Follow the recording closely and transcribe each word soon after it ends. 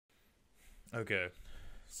Okay.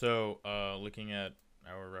 So, looking at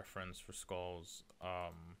our reference for skulls,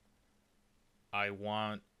 I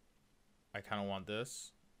want, I kind of want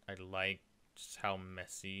this. I like just how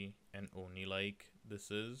messy and Oni-like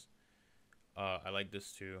this is. I like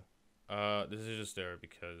this too. This is just there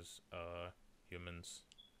because, humans.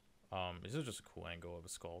 This is just a cool angle of a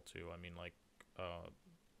skull too. I mean, like, uh,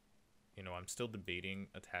 I'm still debating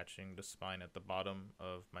attaching the spine at the bottom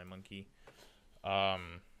of my monkey.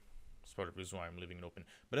 Um, it's part of the reason why I'm leaving it open.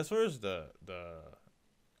 But as far as the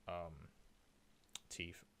um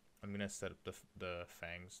teeth, I'm gonna set up the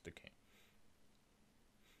fangs. The cane.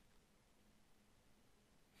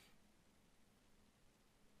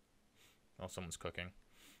 Oh, someone's cooking.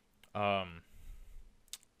 Um,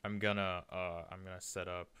 I'm gonna set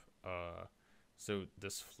up so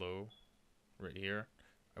this flow right here.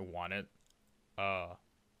 I want it uh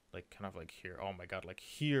like kind of like here. Oh my god, like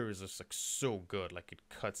here is just like so good. Like it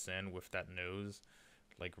cuts in with that nose,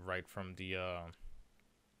 like right from the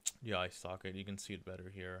eye socket. You can see it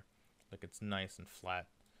better here. Like it's nice and flat.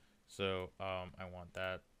 So I want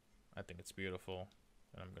that. I think it's beautiful,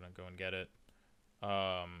 and I'm gonna go and get it.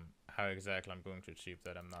 How exactly I'm going to achieve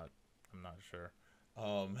that, I'm not sure.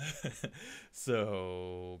 Um,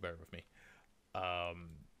 so bear with me. Um,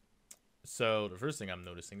 so the first thing I'm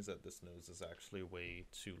noticing is that this nose is actually way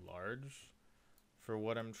too large for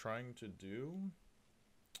what I'm trying to do.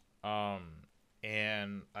 Um,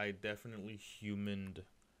 and I definitely humaned.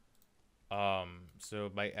 So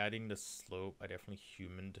by adding the slope, I definitely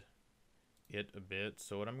humaned it a bit.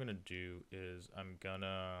 So what I'm gonna do is I'm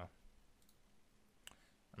gonna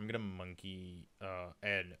monkey.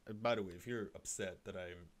 And by the way, if you're upset that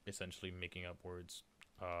I'm essentially making up words,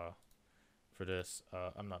 for this,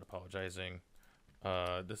 I'm not apologizing.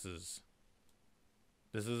 This is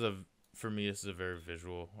a for me. This is a very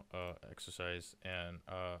visual exercise, and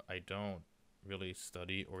I don't really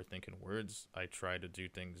study or think in words. I try to do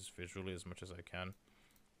things visually as much as I can,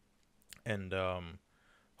 and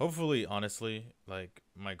hopefully, honestly, like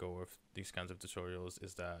my goal with these kinds of tutorials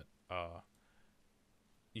is that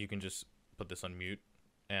you can just put this on mute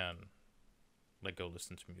and like go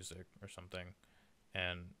listen to music or something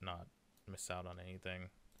and not miss out on anything.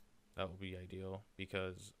 That would be ideal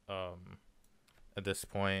because at this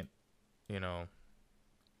point, you know,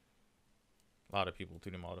 a lot of people do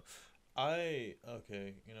the model. I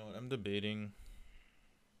okay, you know what? I'm debating.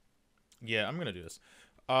 Yeah, I'm gonna do this.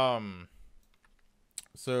 Um,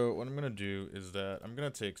 so what I'm gonna do is that I'm gonna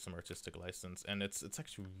take some artistic license, and it's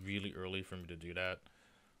actually really early for me to do that.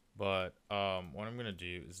 But what I'm gonna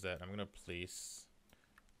do is that I'm gonna place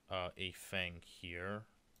a fang here,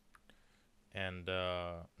 and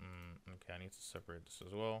okay, I need to separate this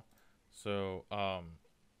as well. So what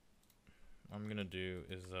I'm gonna do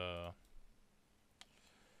is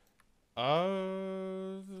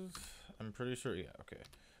I'm pretty sure, yeah, okay.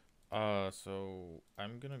 So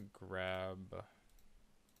I'm gonna grab.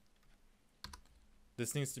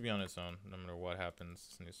 This needs to be on its own. No matter what happens,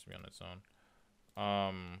 this needs to be on its own.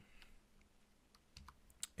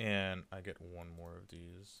 And I get one more of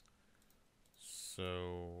these.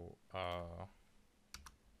 So oh,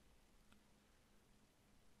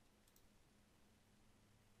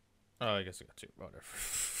 I guess I got two. Whatever.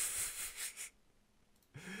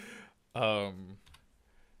 um,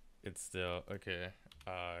 it's still okay.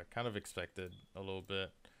 Kind of expected a little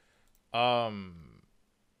bit. Um,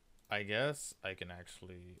 I guess I can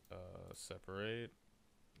actually separate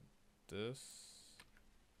this.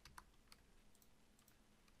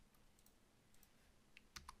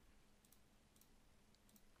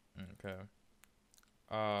 Okay.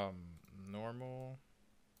 Normal,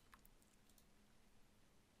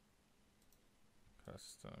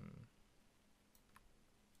 custom.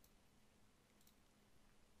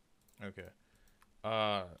 Okay.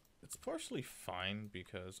 Uh, it's partially fine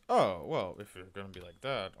because oh well, if you're gonna be like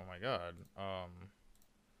that, oh my god.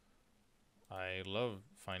 I love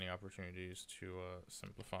finding opportunities to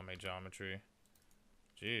simplify my geometry.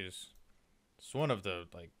 Jeez, it's one of the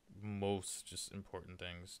like most just important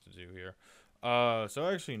things to do here. So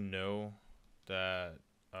I actually know that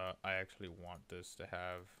I actually want this to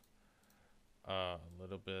have a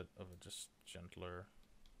little bit of a just gentler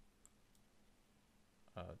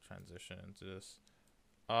transition into this.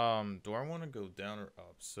 Do I want to go down or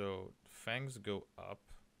up? So fangs go up,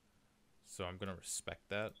 so I'm gonna respect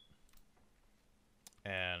that,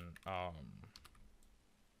 and I'm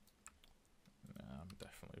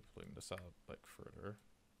definitely putting this out like further,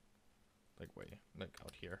 like way like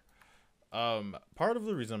out here. Part of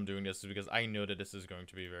the reason I'm doing this is because I know that this is going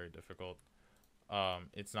to be very difficult.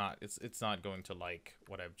 It's not going to like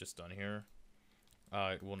what I've just done here.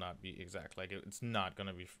 It will not be exact. Like it's not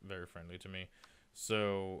gonna be very friendly to me.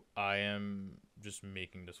 So I am just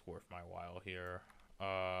making this worth my while here.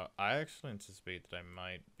 I actually anticipate that I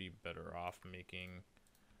might be better off making,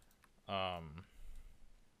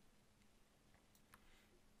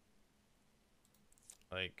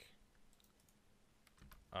 like,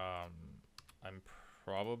 I'm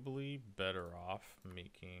probably better off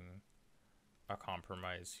making a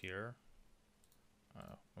compromise here.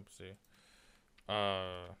 Oopsie.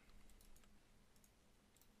 Uh,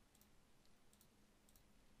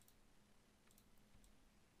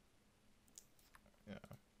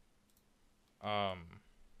 yeah.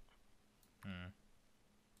 Hmm.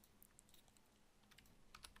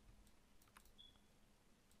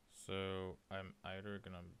 So I'm either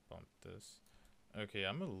gonna bump this. Okay,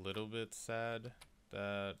 I'm a little bit sad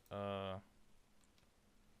that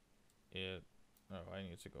it. Oh, I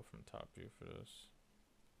need to go from top view for this.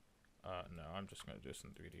 No, I'm just gonna do this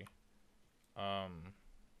in 3D.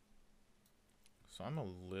 So I'm a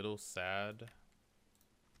little sad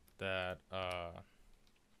that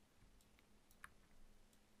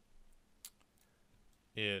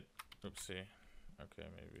it. Oopsie. Okay,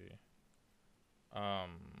 maybe.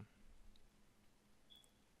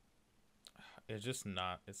 It's just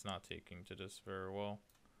not. It's not taking to this very well.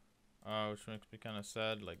 Which makes me kind of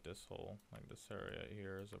sad. Like this area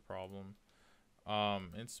here is a problem.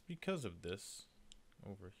 It's because of this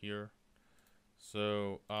over here.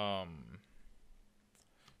 So, what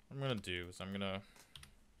I'm gonna do is I'm gonna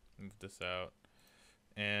move this out,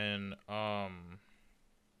 and I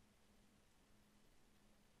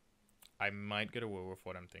might get away with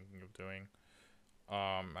what I'm thinking of doing.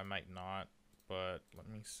 I might not, but let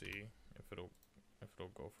me see if it'll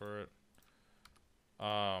go for it.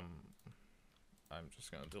 I'm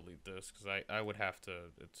just gonna delete this because I would have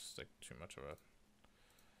to. It's like too much of a.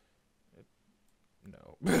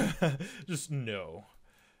 No, just no.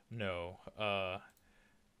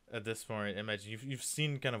 At this point, imagine you've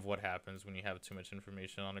seen kind of what happens when you have too much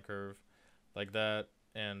information on a curve like that,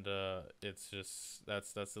 and it's just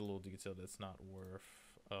that's a little detail that's not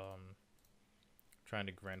worth trying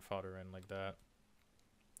to grandfather in like that.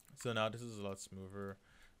 So now this is a lot smoother.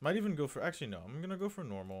 Might even go for, actually no, I'm gonna go for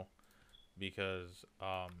normal because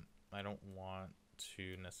I don't want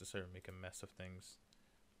to necessarily make a mess of things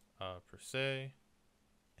per se.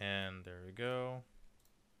 And there we go.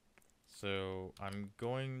 So I'm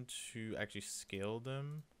going to actually scale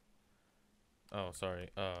them. Oh, sorry.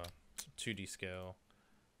 2D scale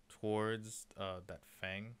towards that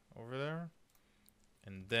fang over there.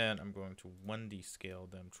 And then I'm going to 1D scale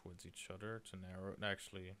them towards each other to narrow,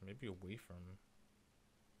 actually, maybe away from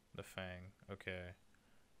the fang. Okay.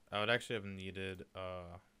 I would actually have needed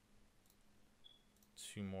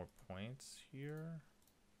 2 more points here.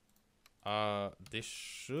 This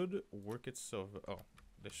should work itself, oh,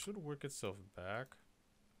 this should work itself back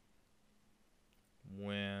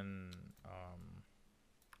when,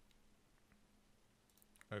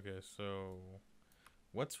 okay, so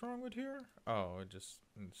what's wrong with here? Oh, it just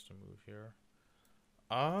needs to move here.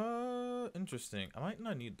 Interesting. I might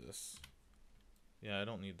not need this. Yeah, I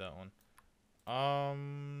don't need that one.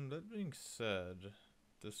 That being said,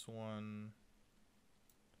 this one,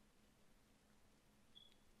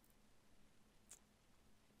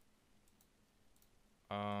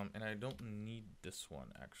 and I don't need this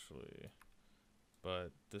one actually,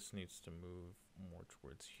 but this needs to move more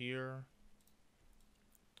towards here.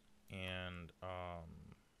 And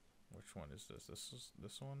which one is this? This is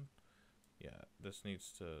this one. Yeah, this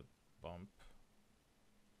needs to bump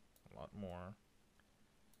a lot more.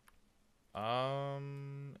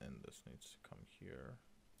 And this needs to come here.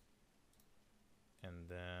 And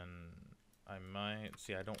then I might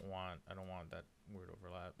see. I don't want that weird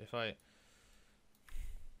overlap. If I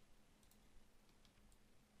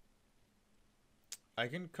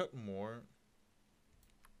can cut more.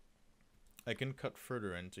 I can cut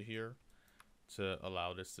further into here to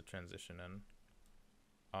allow this to transition in.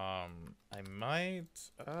 I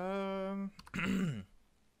might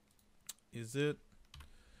is it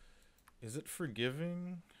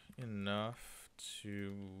forgiving enough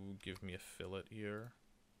to give me a fillet here?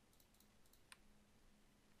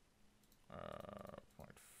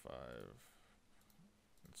 0.5.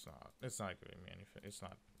 It's not giving me anything. It's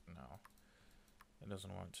not, no. It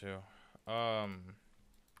doesn't want to.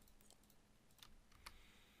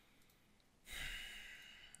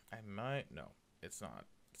 I might, no, it's not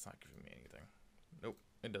giving me anything. Nope,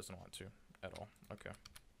 it doesn't want to at all. Okay.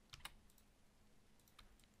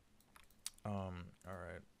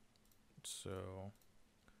 Alright. So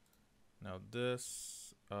now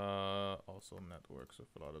this also networks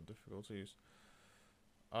with a lot of difficulties.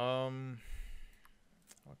 what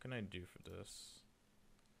can I do for this?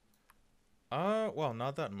 Well,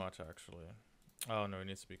 not that much actually. Oh no, it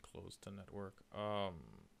needs to be closed to network.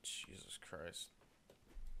 Jesus Christ.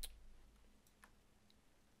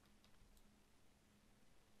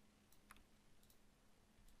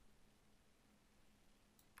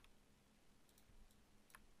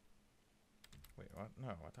 Wait, what? No,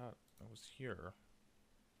 I thought it was here.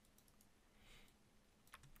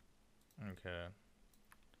 Okay.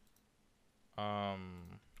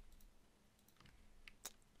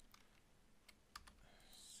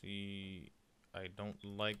 See, I don't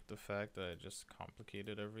like the fact that I just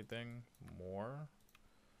complicated everything more.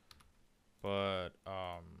 But,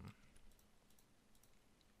 that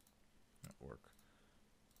work.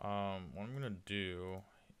 What I'm gonna do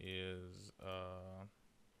is,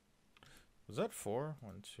 was that 4?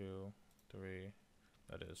 1, 2, 3.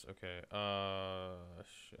 That is, okay.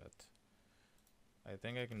 Shit. I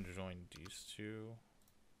think I can join these two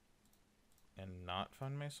and not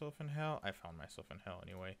find myself in hell. I found myself in hell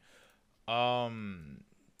anyway.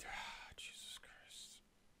 Jesus Christ.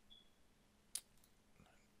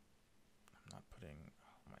 I'm not putting,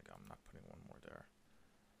 oh my god, I'm not putting one more there.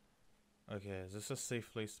 Okay, is this a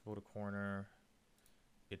safe place to put a corner?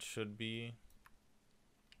 It should be.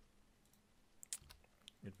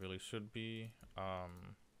 It really should be.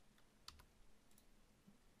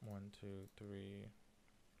 1, 2, 3.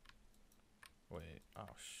 Wait,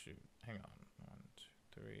 oh shoot, hang on. 1,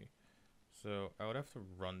 2, 3. So I would have to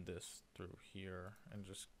run this through here and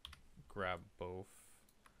just grab both.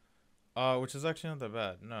 Which is actually not that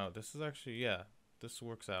bad. No, this is actually, yeah, this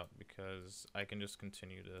works out because I can just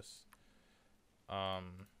continue this.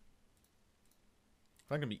 It's not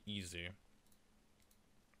gonna be easy,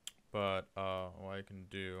 but what I can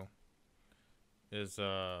do is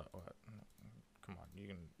what? Come on, you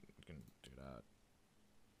can do that.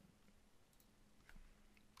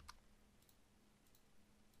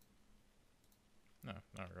 No,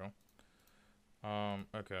 there we go.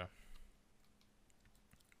 Okay.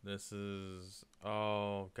 This is,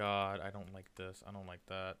 oh god, I don't like this. I don't like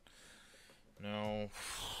that. No.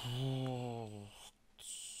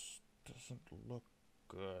 This doesn't look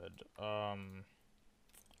good.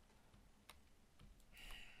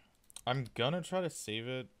 I'm gonna try to save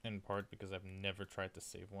it in part because I've never tried to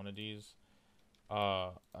save one of these.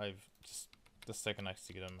 I've just, the second I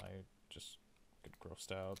see them, I just get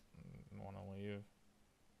grossed out and want to leave.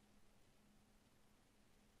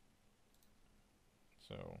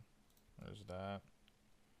 So, there's that.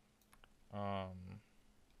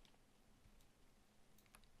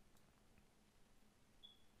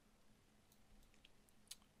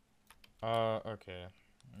 Okay.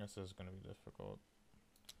 This is gonna be difficult.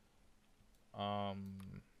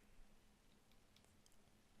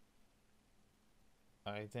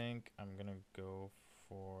 I think I'm gonna go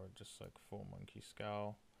for just like full monkey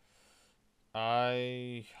scowl.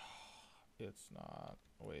 It's not,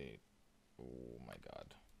 wait, oh my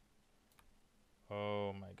god.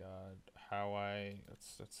 Oh my god,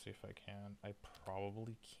 let's see if I can. I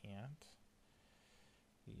probably can't.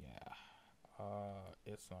 Yeah,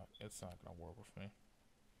 it's not gonna work with me.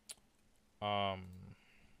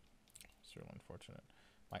 It's really unfortunate.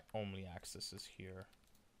 My only access is here.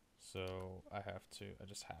 So I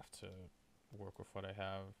just have to work with what I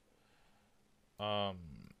have.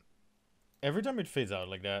 Every time it fades out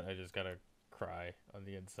like that, I just gotta cry on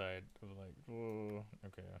the inside. I'm like, oh,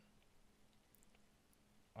 okay.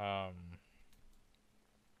 God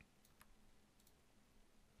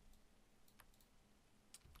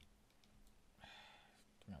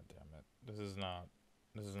damn it. This is not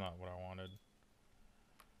what I wanted.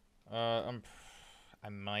 I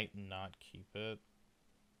might not keep it.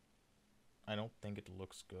 I don't think it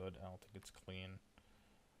looks good. I don't think it's clean.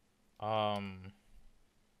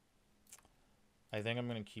 I think I'm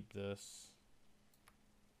gonna keep this.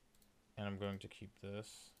 And I'm going to keep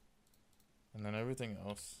this. And then everything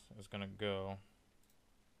else is gonna go.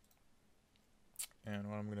 And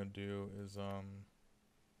what I'm gonna do is I'm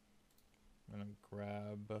gonna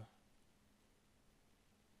grab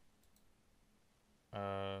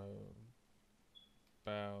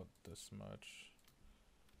about this much.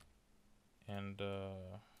 And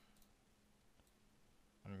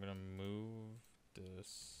I'm gonna move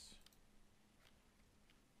this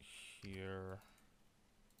here.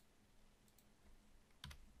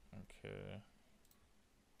 Okay.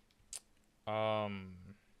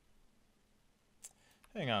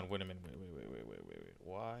 Hang on, wait a minute, wait.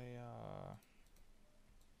 Why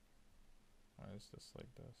is this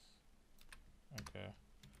like this? Okay.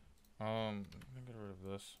 I'm gonna get rid of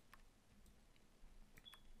this.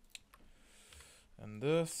 And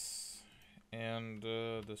this. And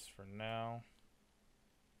this for now.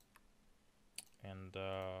 And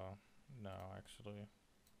no, actually.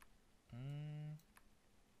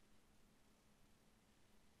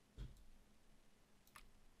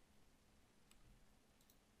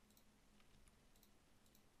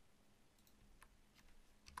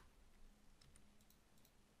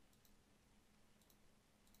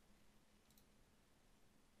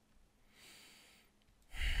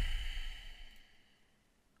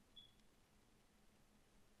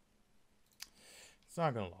 It's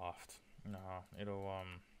not gonna loft. No, it'll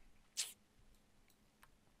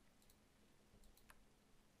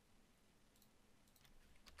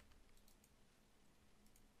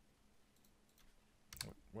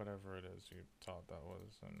whatever it is you thought that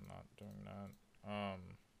was, I'm not doing that.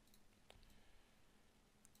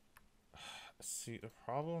 See, the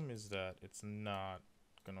problem is that it's not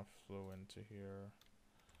gonna flow into here.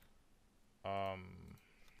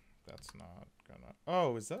 That's not gonna.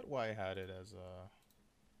 Oh, is that why I had it as a?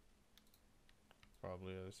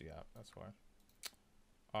 Probably is. Yeah, that's why.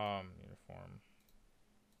 Uniform.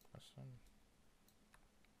 Custom.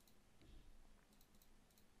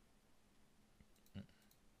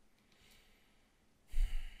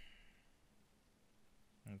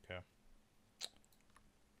 Okay.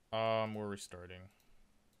 We're restarting.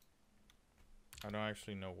 I don't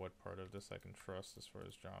actually know what part of this I can trust as far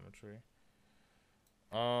as geometry.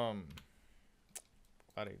 Glad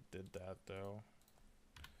I did that though.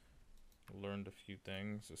 Learned a few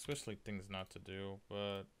things, especially things not to do,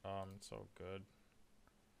 but it's all good.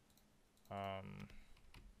 Why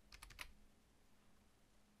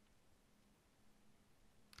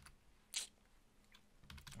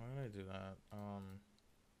did I do that?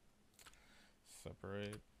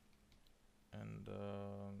 Separate. And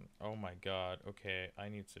oh my god, okay, I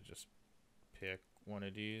need to just pick one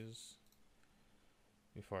of these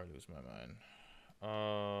before I lose my mind.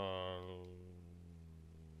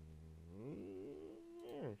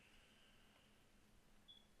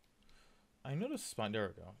 I know the spine. There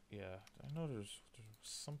we go. Yeah, I know there's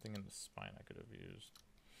something in the spine I could have used.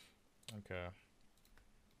 Okay.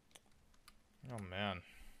 Oh man.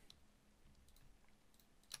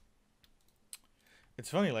 It's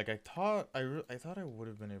funny. Like I thought I would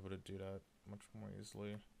have been able to do that much more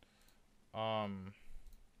easily.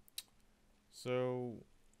 So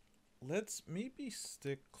let's maybe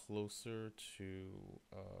stick closer to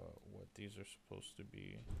what these are supposed to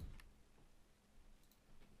be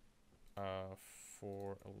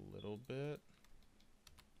for a little bit.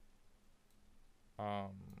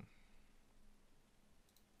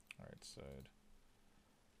 Right side.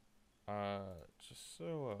 Just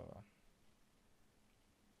so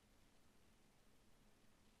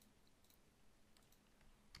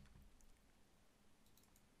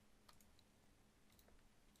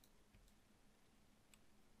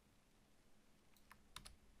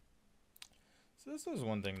so this is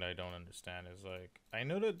one thing that I don't understand is like I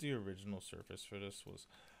know that the original surface for this was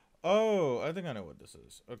I think I know what this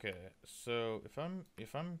is. Okay, so if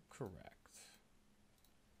I'm correct,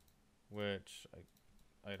 which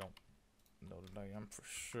I don't know that I am for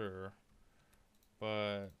sure,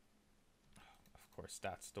 but of course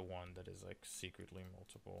that's the one that is like secretly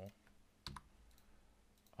multiple.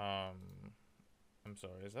 I'm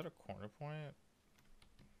sorry, is that a corner point?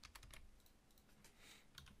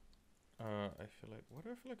 I feel like, what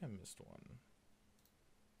do I feel like I missed one?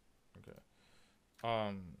 Okay.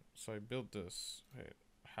 So I built this. Wait,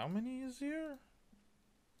 how many is here?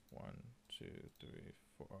 1, 2, 3,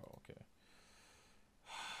 4. Oh, okay.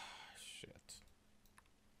 Shit.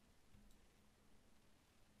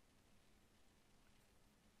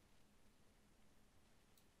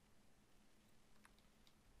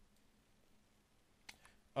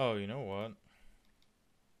 Oh, you know what?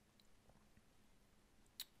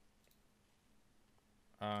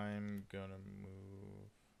 I'm gonna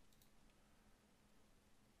move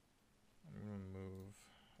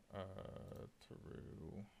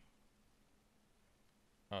through.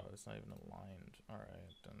 Oh, it's not even aligned.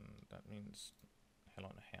 Alright, then that means hell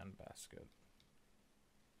on a handbasket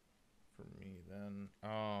for me then.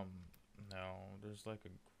 No, there's like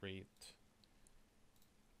a great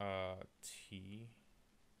T.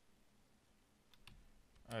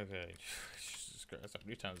 Okay. Jesus Christ, how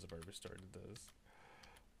many times have I restarted this?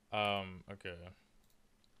 Okay.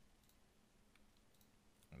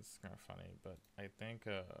 It's kind of funny, but I think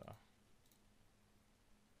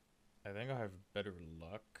I'll have better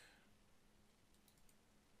luck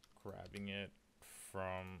grabbing it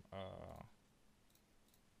from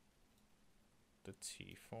the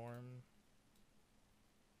T form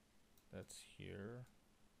that's here.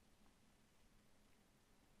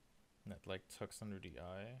 it like tucks under the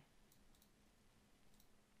eye.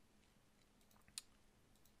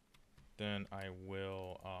 Then I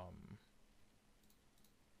will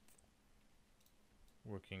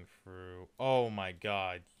working through. Oh my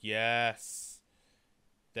god, yes.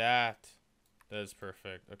 That is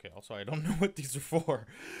perfect. Okay, also I don't know what these are for.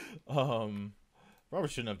 Probably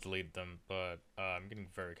shouldn't have deleted them, but I'm getting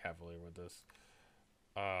very cavalier with this.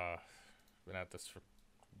 Been at this for a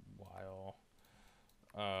while.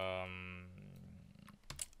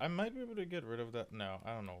 I might be able to get rid of that. No,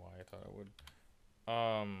 I don't know why I thought I would.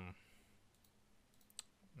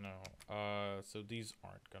 No. So these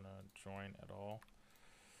aren't gonna join at all.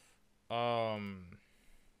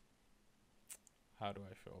 How do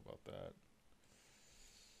I feel about that?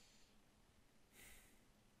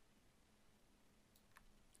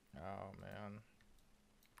 Oh man.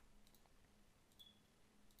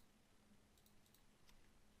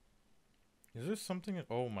 Is there something?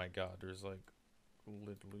 Oh my god, there's like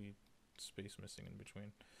literally space missing in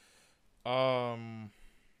between.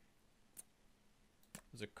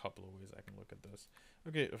 There's a couple of ways I can look at this.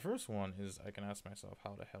 Okay, the first one is I can ask myself,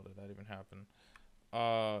 how the hell did that even happen?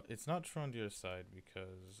 It's not true on the other side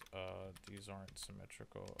because these aren't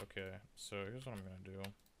symmetrical. Okay, so here's what I'm gonna do.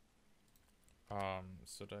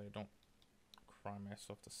 So that I don't cry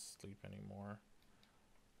myself to sleep anymore.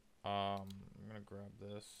 I'm gonna grab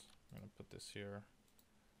this. I'm gonna put this here.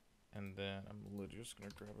 And then I'm literally just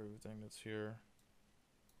gonna grab everything that's here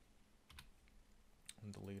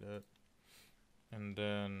and delete it. And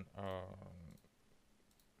then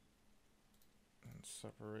and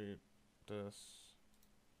separate this.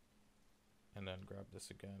 And then grab this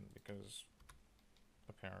again because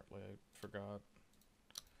apparently I forgot.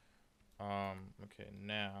 Okay,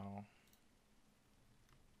 now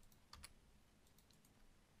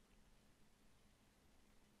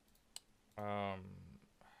what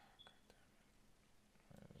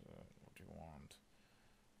do you want?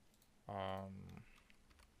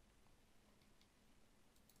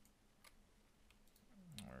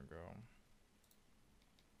 There we go.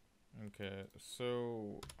 Okay,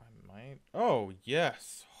 so I might. Oh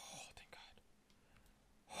yes. Oh thank God.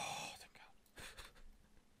 Oh thank God.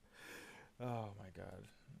 Oh my God,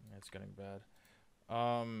 it's getting bad.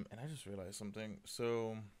 And I just realized something.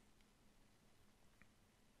 So,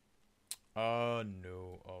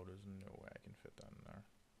 no. Oh, there's no way I can fit that in there.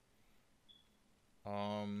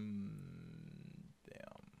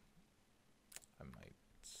 Damn. I might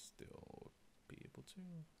still be able to.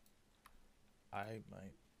 I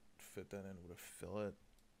might fit that in with a fillet.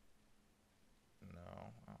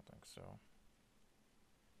 No, I don't think so.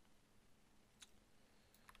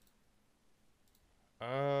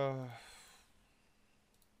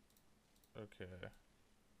 Okay.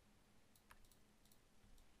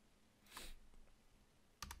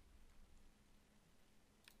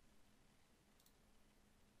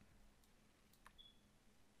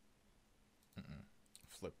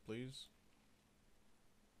 Flip, please.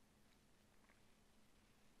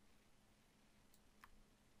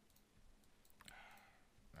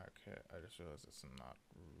 Okay, I just realized it's not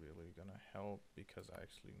really gonna help because I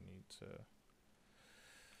actually need to.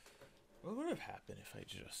 What would have happened if I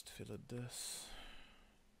just fitted this?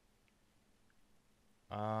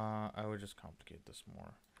 I would just complicate this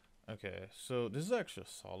more. Okay, so this is actually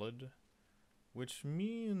solid, which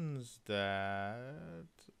means that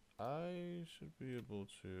I should be able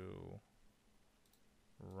to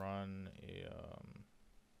run a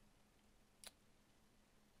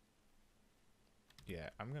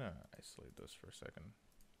yeah, I'm gonna isolate this for a second.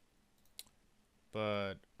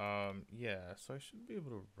 But yeah, so I should be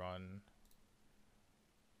able to run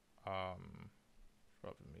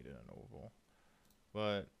probably made it an oval.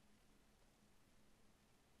 But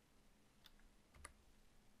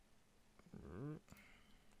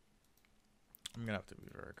I'm gonna have to be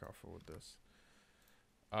very careful with this.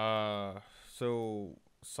 So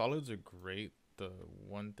solids are great. The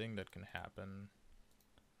one thing that can happen,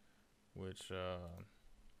 which you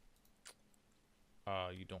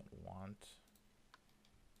don't want,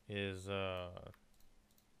 is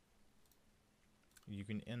you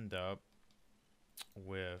can end up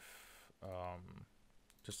with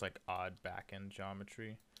just like odd back-end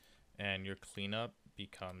geometry, and your cleanup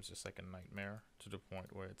becomes just like a nightmare to the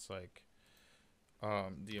point where it's like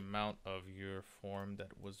the amount of your form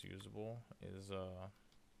that was usable is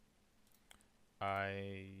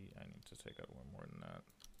I need to take out way more than that.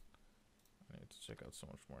 I need to check out so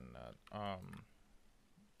much more than that.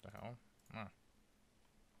 The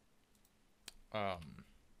hell?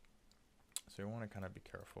 So you want to kind of be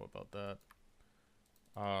careful about that.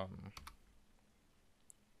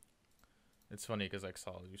 It's funny because like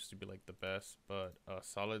solid used to be like the best, but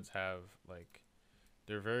solids have like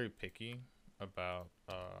they're very picky about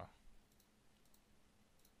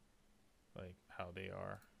like how they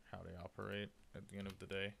operate at the end of the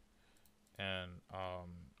day, and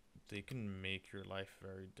they can make your life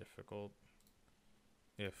very difficult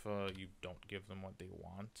if you don't give them what they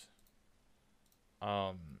want.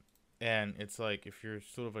 Um, and it's like if you're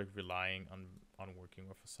sort of like relying on working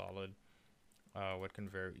with a solid, what can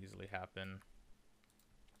very easily happen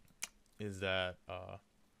is that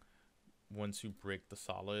once you break the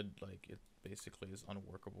solid, like it basically is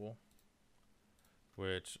unworkable,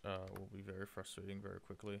 which will be very frustrating very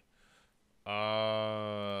quickly.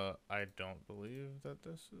 I don't believe that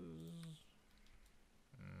this is.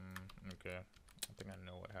 Okay, I think I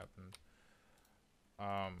know what happened.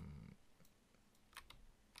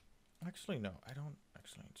 Actually, no, I don't.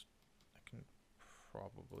 Actually, I can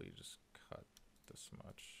probably just cut this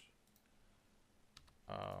much.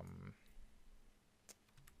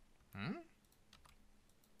 Hmm?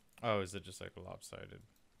 Oh, is it just like lopsided?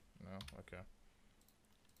 No, okay.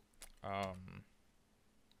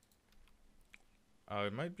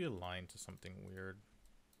 It might be aligned to something weird,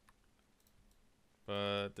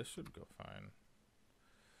 but this should go fine.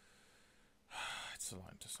 It's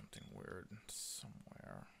aligned to something weird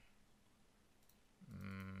somewhere.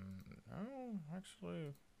 No,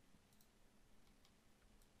 actually.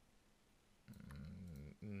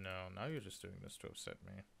 No, now you're just doing this to upset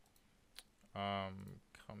me.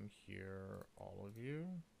 Come here, all of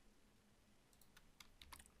you.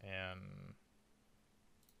 And...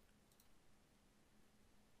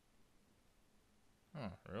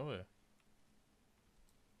 Huh, really?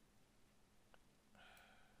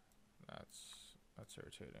 That's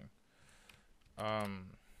irritating. Alright.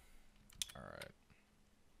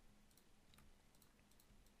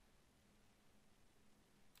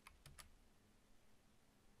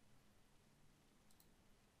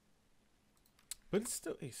 But it's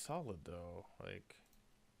still a solid though, like...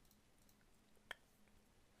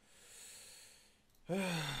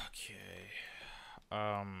 Okay.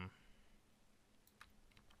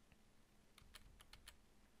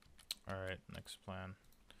 Alright, next plan.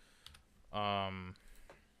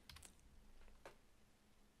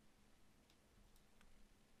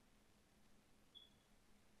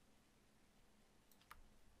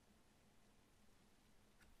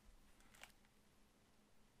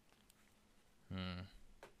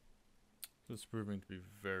 This is proving to be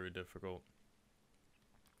very difficult.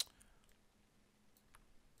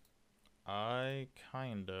 I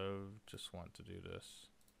kind of just want to do this.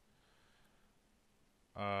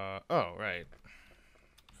 Oh, right.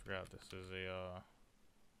 Forgot this is a,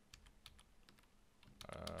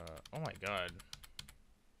 oh my god.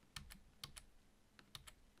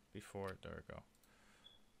 Before, there we go.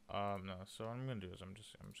 No, so what I'm gonna do is I'm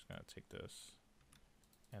just gonna take this.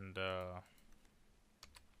 And,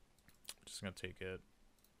 just gonna take it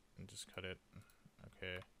and just cut it.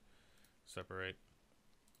 Okay. Separate.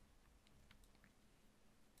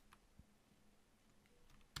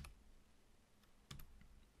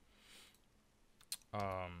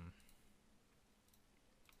 Oh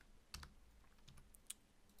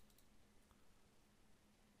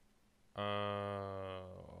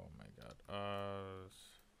my god.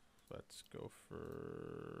 Let's go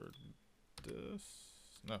for this.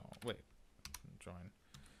 No, wait. Join.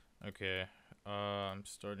 Okay. I'm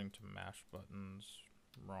starting to mash buttons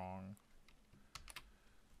wrong.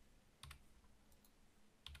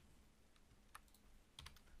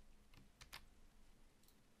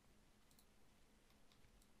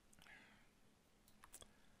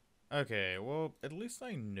 Okay, well, at least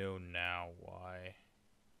I know now why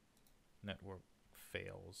network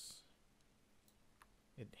fails.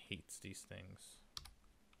 It hates these things.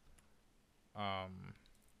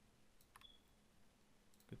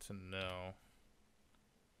 Good to know.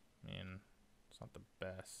 I mean, it's not the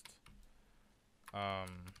best.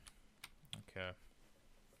 Okay.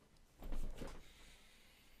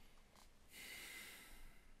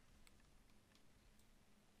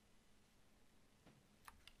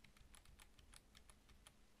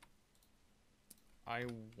 I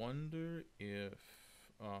wonder if,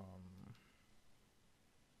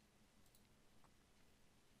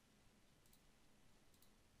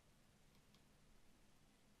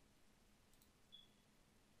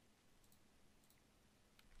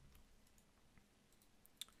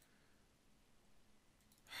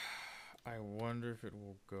 I wonder if it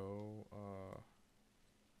will go,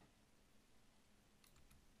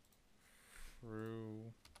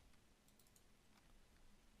 through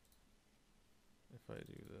if I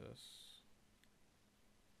do this.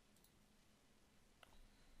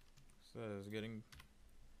 So it's getting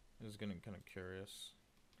kind of curious.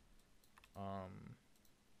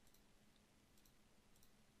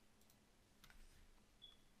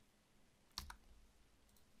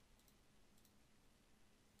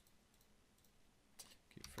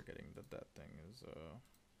 Keep forgetting that that thing is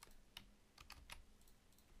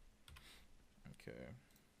okay.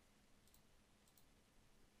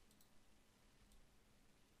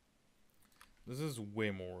 This is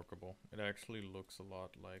way more workable. It actually looks a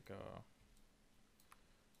lot like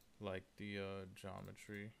the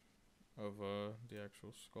geometry of the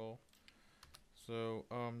actual skull. So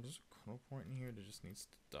there's a corner point in here that just needs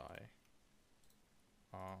to die.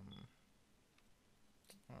 Oh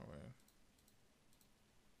wait.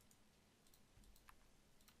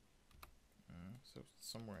 So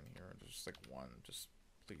somewhere in here, there's just like one. Just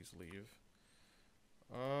please leave.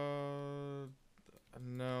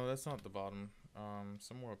 No, that's not the bottom.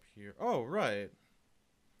 Somewhere up here. Oh, right.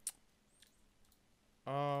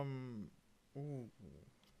 Ooh.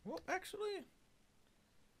 Well, actually,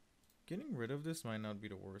 getting rid of this might not be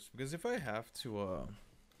the worst, because if I have to,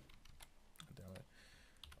 damn it.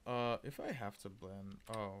 If I have to blend,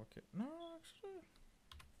 oh, okay. No, actually,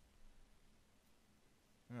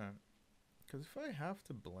 yeah, because if I have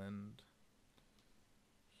to blend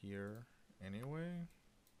here anyway,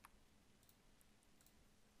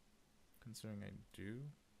 considering I do,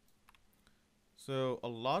 so a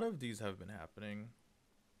lot of these have been happening.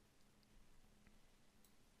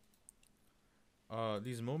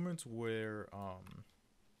 These moments where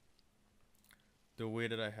the way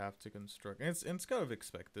that I have to construct, and it's kind of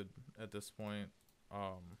expected at this point,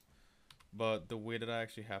 but the way that I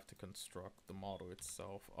actually have to construct the model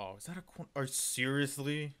itself. Oh, is that a corner? Are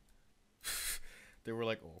seriously? They were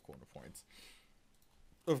like all corner points.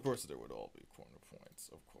 Of course, there would all be corner points.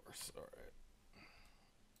 Of course. All right.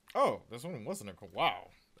 Oh, this one wasn't a corner. Wow,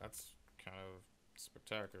 that's kind of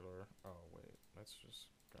spectacular. Oh wait, let's just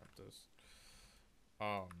grab this. But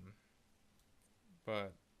oh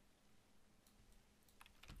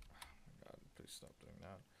my God, please stop doing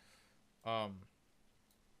that.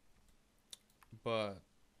 But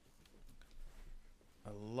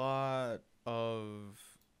a lot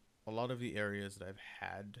of the areas that I've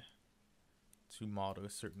had to model a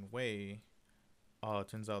certain way,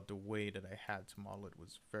 turns out the way that I had to model it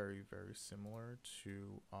was very, very similar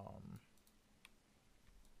to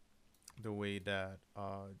the way that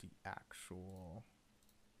the actual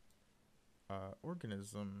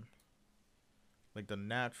organism, like the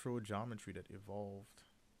natural geometry that evolved,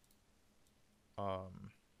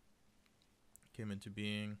 came into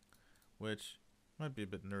being, which might be a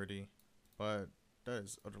bit nerdy, but that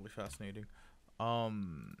is utterly fascinating.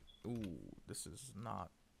 Ooh, this is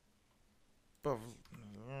not.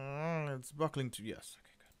 It's buckling too. Yes,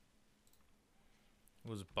 okay, good. It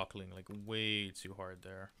was buckling like way too hard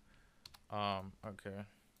there. Okay.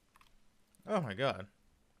 Oh my God.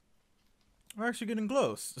 We're actually getting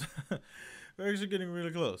close. We're actually getting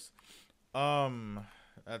really close.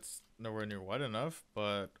 That's nowhere near wide enough,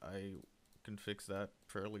 but I can fix that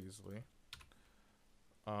fairly easily.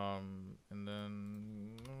 And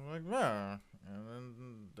then like that, and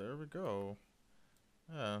then there we go.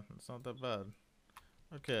 Yeah, it's not that bad.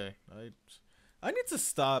 Okay, I need to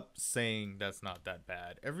stop saying that's not that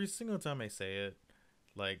bad. Every single time I say it,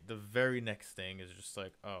 like the very next thing is just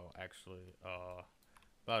like, oh, actually,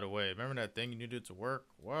 by the way, remember that thing you needed to work?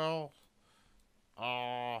 Well,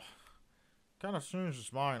 kind of changed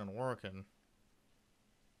its mind and working.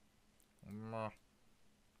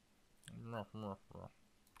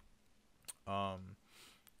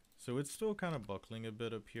 So it's still kind of buckling a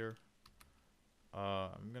bit up here.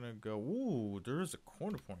 I'm gonna go. Ooh, there is a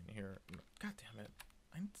corner point here. God damn it!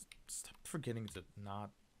 I need to stop forgetting to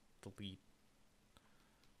not delete.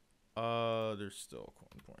 There's still a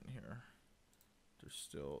corner point here. There's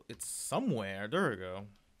still. It's somewhere. There we go.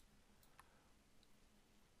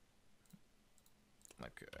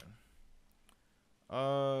 Okay.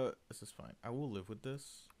 This is fine. I will live with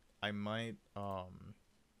this. I might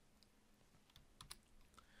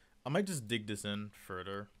just dig this in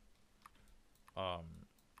further.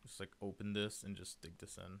 Just like open this and just dig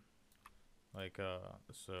this in. Like,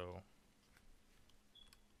 so.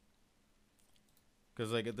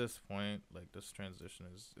 Because, like, at this point, like, this transition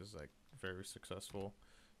is like, very successful.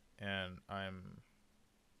 And I'm.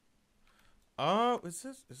 Is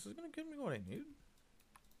this gonna give me what I need?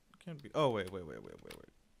 Can't be. Oh, wait. Sorry,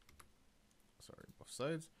 both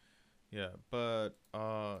sides. Yeah, but,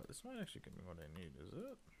 this might actually give me what I need, is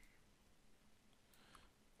it?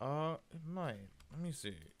 It might. Let me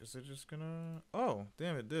see. Is it just gonna... Oh,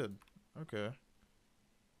 damn, it did. Okay.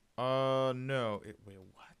 No. Wait,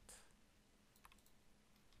 what?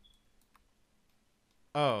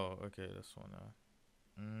 Oh, okay, this one.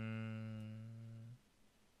 Mm.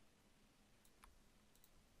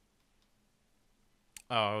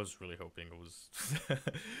 Oh, I was really hoping it was.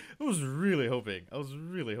 I was really hoping. I was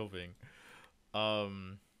really hoping.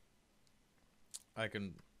 Um, I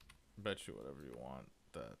can bet you whatever you want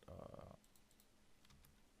that.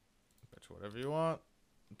 Bet you whatever you want.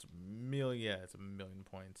 It's a million. Yeah, it's a million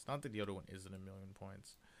points. Not that the other one isn't a million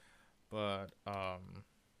points, but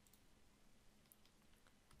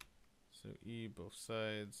So E both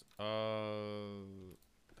sides.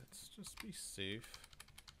 Let's just be safe.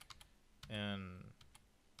 And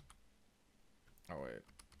oh wait.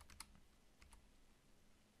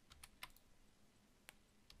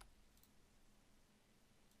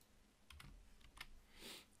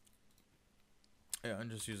 Yeah,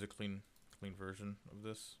 and just use a clean version of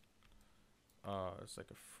this. It's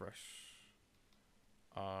like a fresh.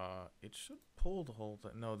 It should pull the whole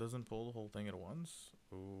thing. No, it doesn't pull the whole thing at once.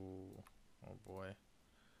 Ooh, oh boy.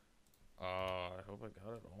 I hope I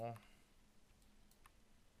got it all.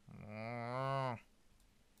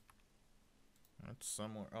 It's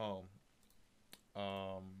somewhere. Oh,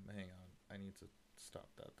 hang on. I need to stop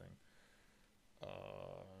that thing.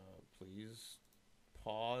 Please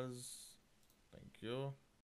pause. Thank you.